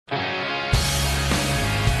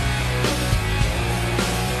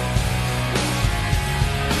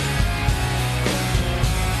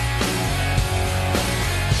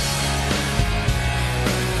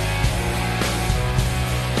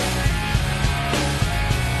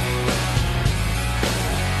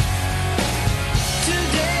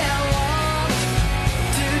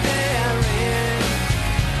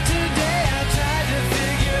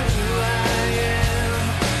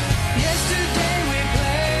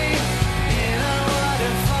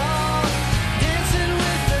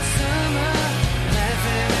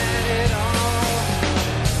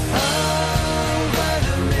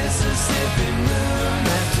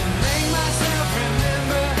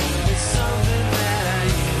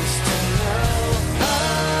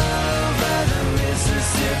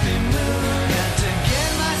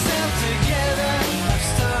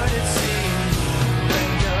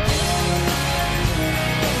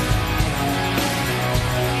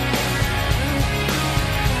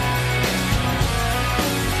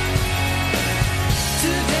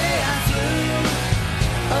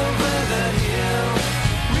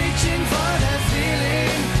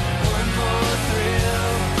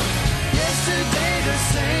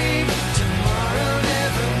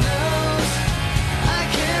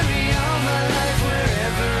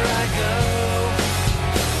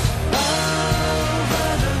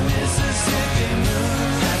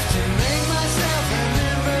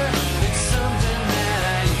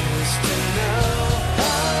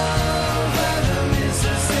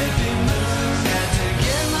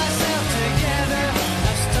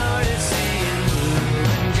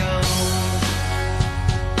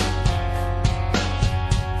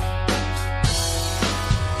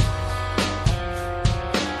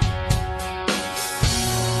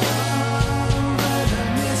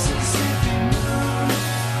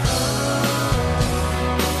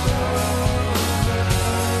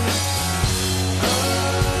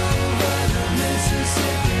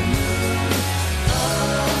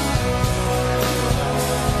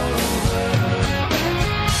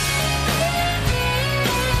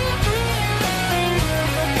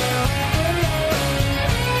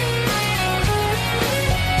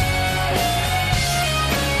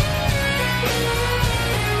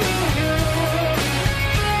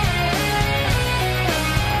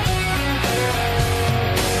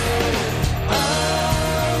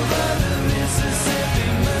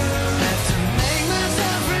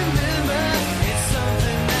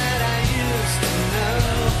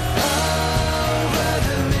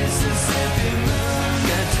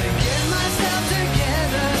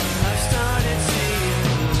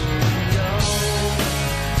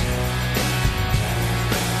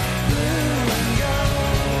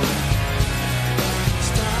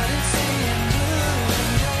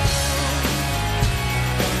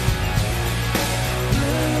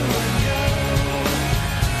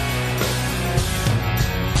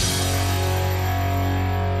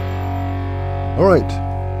All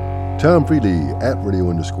right, Tom Freely at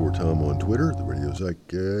radio_Tom on Twitter, the Radio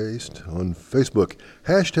Zeitgeist on Facebook,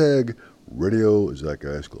 hashtag Radio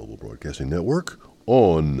Zeitgeist Global Broadcasting Network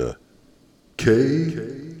on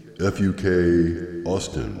KFUK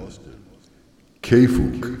Austin,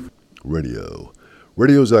 KFUK Radio,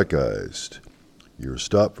 Radio Zeitgeist, your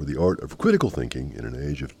stop for the art of critical thinking in an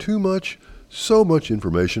age of too much, so much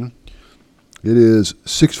information. It is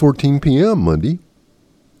 6:14 p.m. Monday,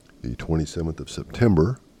 the 27th of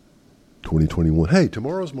September, 2021. Hey,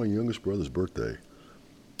 tomorrow's my youngest brother's birthday.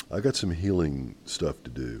 I got some healing stuff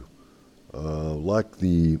to do. Like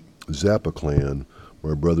the Zappa clan,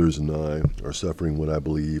 my brothers and I are suffering what I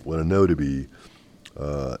know to be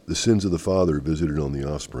the sins of the father visited on the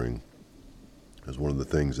offspring. That's one of the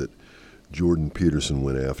things that Jordan Peterson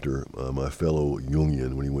went after, my fellow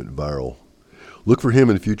Jungian, when he went viral. Look for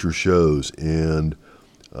him in future shows, and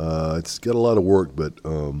it's got a lot of work, but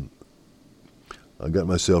I got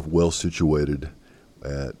myself well situated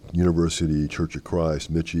at University Church of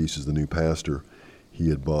Christ. Mitch East is the new pastor. He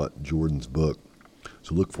had bought Jordan's book.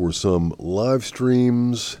 So look for some live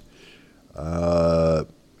streams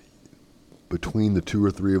between the two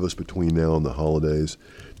or three of us between now and the holidays.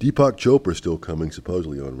 Deepak Chopra is still coming,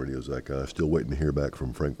 supposedly on Radio Zeitgeist. Still waiting to hear back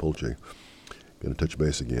from Frank Polche. Going to touch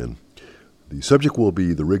base again. The subject will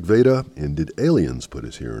be the Rig Veda and did aliens put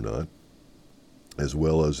us here or not, as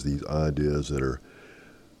well as these ideas that are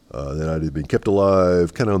that had been kept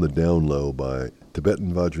alive kind of on the down low by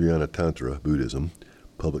Tibetan Vajrayana Tantra Buddhism,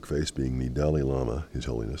 public face being the Dalai Lama, His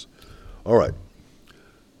Holiness. All right,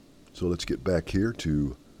 so let's get back here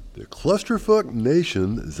to the Clusterfuck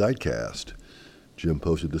Nation ZEITcast. Jim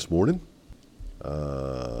posted this morning.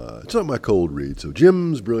 It's not my cold read, so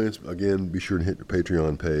Jim's brilliance. Again, be sure to hit your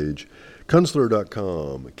Patreon page,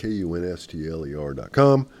 kunstler.com,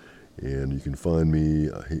 KUNSTLER.com. And you can find me.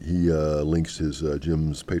 He links his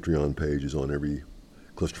Jim's Patreon pages on every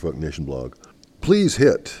Clusterfuck Nation blog. Please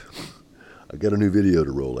hit. I got a new video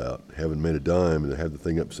to roll out. Haven't made a dime, and I had the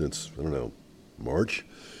thing up since, March.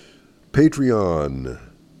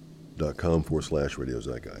 Patreon.com/Radio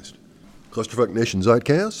Zeitgeist. Clusterfuck Nation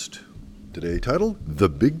Zeitcast. Today titled, The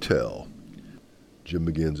Big Tell. Jim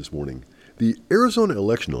begins this morning. The Arizona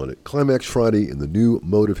election audit climaxed Friday in the new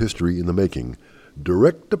mode of history in the making.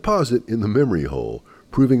 Direct deposit in the memory hole,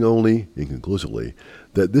 proving only, inconclusively,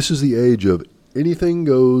 that this is the age of anything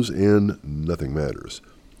goes and nothing matters.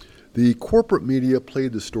 The corporate media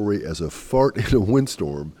played the story as a fart in a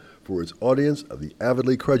windstorm for its audience of the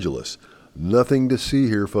avidly credulous. Nothing to see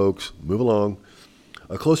here, folks. Move along.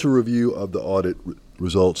 A closer review of the audit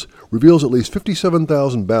results reveals at least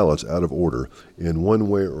 57,000 ballots out of order in one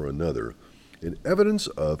way or another, and evidence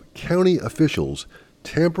of county officials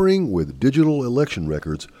tampering with digital election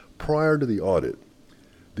records prior to the audit.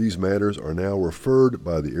 These matters are now referred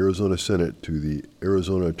by the Arizona Senate to the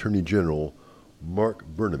Arizona Attorney General, Mark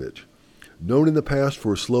Brnovich, known in the past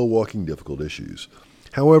for slow-walking difficult issues.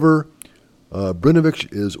 However,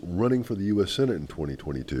 Brnovich is running for the U.S. Senate in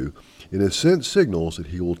 2022 and has sent signals that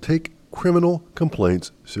he will take criminal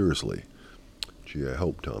complaints seriously. Gee, I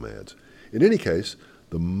hope, Tom adds. In any case,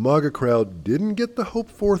 the MAGA crowd didn't get the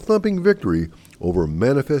hoped-for thumping victory over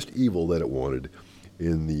manifest evil that it wanted.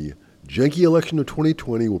 In the janky election of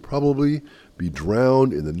 2020 will probably be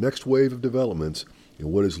drowned in the next wave of developments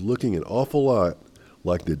in what is looking an awful lot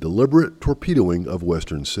like the deliberate torpedoing of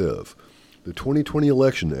Western Civ. The 2020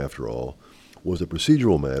 election, after all, was a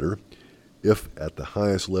procedural matter, if at the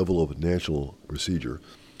highest level of national procedure.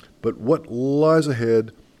 But what lies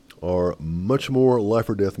ahead are much more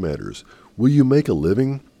life-or-death matters. Will you make a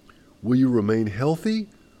living? Will you remain healthy?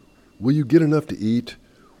 Will you get enough to eat?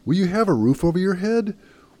 Will you have a roof over your head?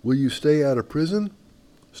 Will you stay out of prison?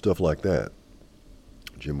 Stuff like that.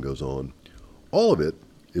 Jim goes on. All of it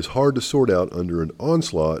is hard to sort out under an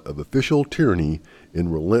onslaught of official tyranny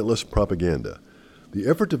and relentless propaganda. The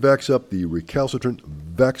effort to vax up the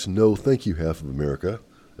recalcitrant vax no thank you half of America,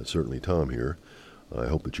 that's certainly Tom here, I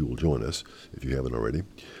hope that you will join us if you haven't already,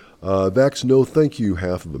 vax no thank you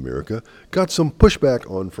half of America got some pushback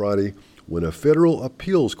on Friday when a federal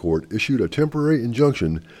appeals court issued a temporary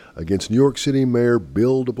injunction against New York City Mayor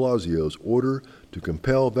Bill de Blasio's order to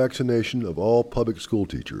compel vaccination of all public school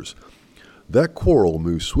teachers. That quarrel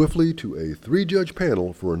moved swiftly to a 3-judge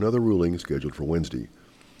panel for another ruling scheduled for Wednesday.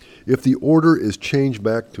 If the order is changed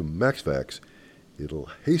back to MaxVax, it'll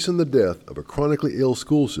hasten the death of a chronically ill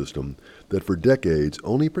school system that for decades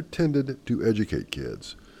only pretended to educate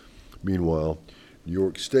kids. Meanwhile, New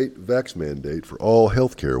York State vax mandate for all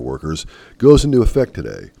healthcare workers goes into effect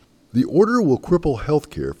today. The order will cripple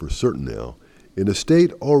healthcare for certain now, in a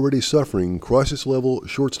state already suffering crisis-level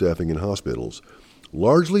short-staffing in hospitals,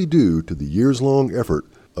 largely due to the years-long effort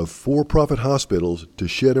of for-profit hospitals to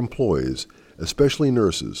shed employees, especially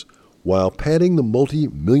nurses, while padding the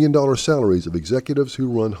multi-million-dollar salaries of executives who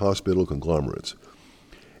run hospital conglomerates.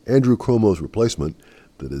 Andrew Cuomo's replacement,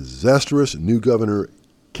 the disastrous new governor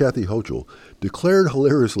Kathy Hochul, declared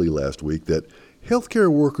hilariously last week that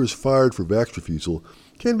healthcare workers fired for vax refusal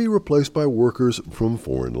can be replaced by workers from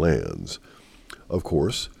foreign lands. Of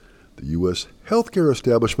course, the U.S. healthcare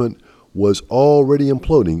establishment was already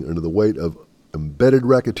imploding under the weight of embedded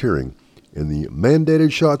racketeering, and the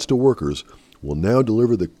mandated shots to workers will now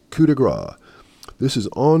deliver the coup de grace. This is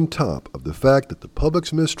on top of the fact that the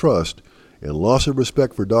public's mistrust and loss of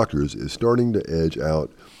respect for doctors is starting to edge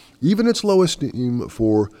out even its low esteem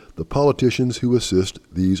for the politicians who assist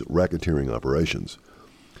these racketeering operations.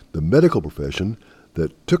 The medical profession,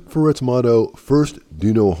 that took for its motto, "First,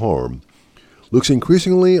 do no harm," looks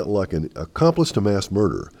increasingly like an accomplice to mass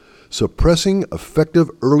murder, suppressing effective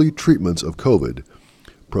early treatments of COVID,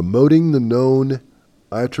 promoting the known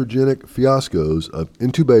iatrogenic fiascos of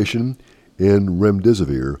intubation and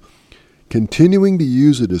remdesivir, continuing to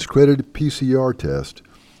use a discredited PCR test,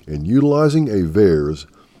 and utilizing a VAERS,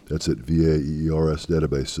 that's at VAERS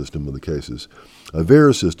database system of the cases, a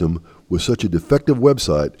VAERS system with such a defective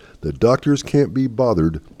website that doctors can't be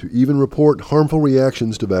bothered to even report harmful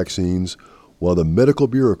reactions to vaccines, while the medical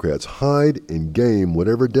bureaucrats hide and game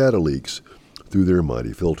whatever data leaks through their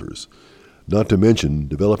mighty filters. Not to mention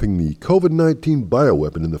developing the COVID-19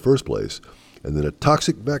 bioweapon in the first place, and then a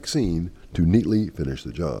toxic vaccine to neatly finish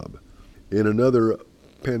the job. In another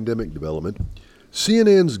pandemic development,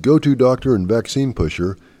 CNN's go-to doctor and vaccine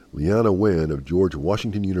pusher, Leana Wen of George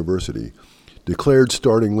Washington University, declared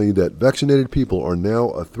startlingly that vaccinated people are now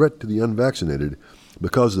a threat to the unvaccinated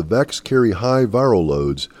because the vax carry high viral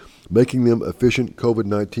loads, making them efficient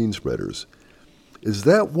COVID-19 spreaders. Is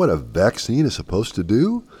that what a vaccine is supposed to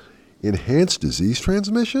do? Enhance disease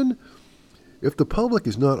transmission? If the public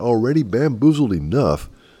is not already bamboozled enough,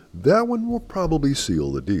 that one will probably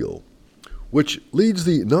seal the deal. Which leads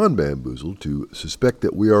the non-bamboozled to suspect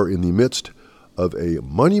that we are in the midst of a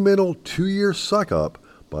monumental 2-year psyop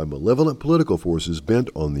by malevolent political forces bent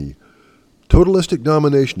on the totalistic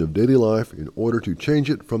domination of daily life in order to change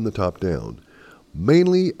it from the top down,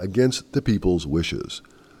 mainly against the people's wishes.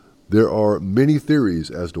 There are many theories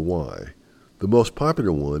as to why. The most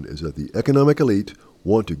popular one is that the economic elite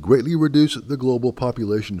want to greatly reduce the global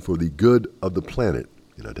population for the good of the planet,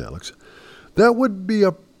 in italics. That would be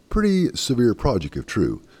a pretty severe project if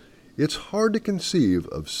true. It's hard to conceive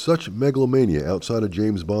of such megalomania outside a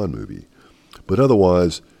James Bond movie. But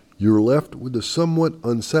otherwise, you're left with the somewhat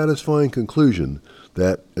unsatisfying conclusion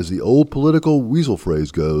that, as the old political weasel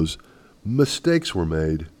phrase goes, mistakes were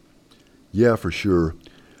made. Yeah, for sure.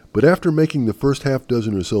 But after making the first half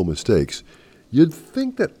dozen or so mistakes, you'd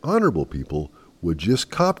think that honorable people would just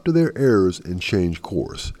cop to their errors and change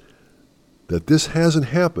course. That this hasn't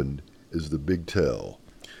happened is the big tell.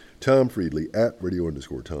 Tom Friedley at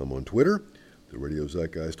Radio_Tom on Twitter, the Radio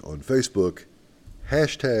Zeitgeist on Facebook,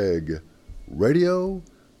 hashtag Radio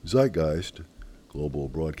Zeitgeist Global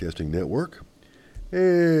Broadcasting Network,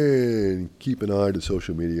 and keep an eye to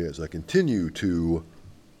social media as I continue to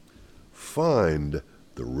find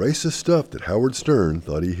the racist stuff that Howard Stern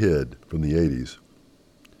thought he hid from the 80s.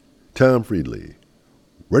 Tom Friedley,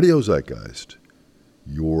 Radio Zeitgeist,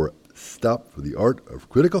 your stop for the art of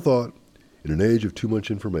critical thought in an age of too much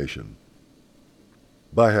information.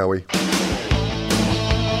 Bye, Howie.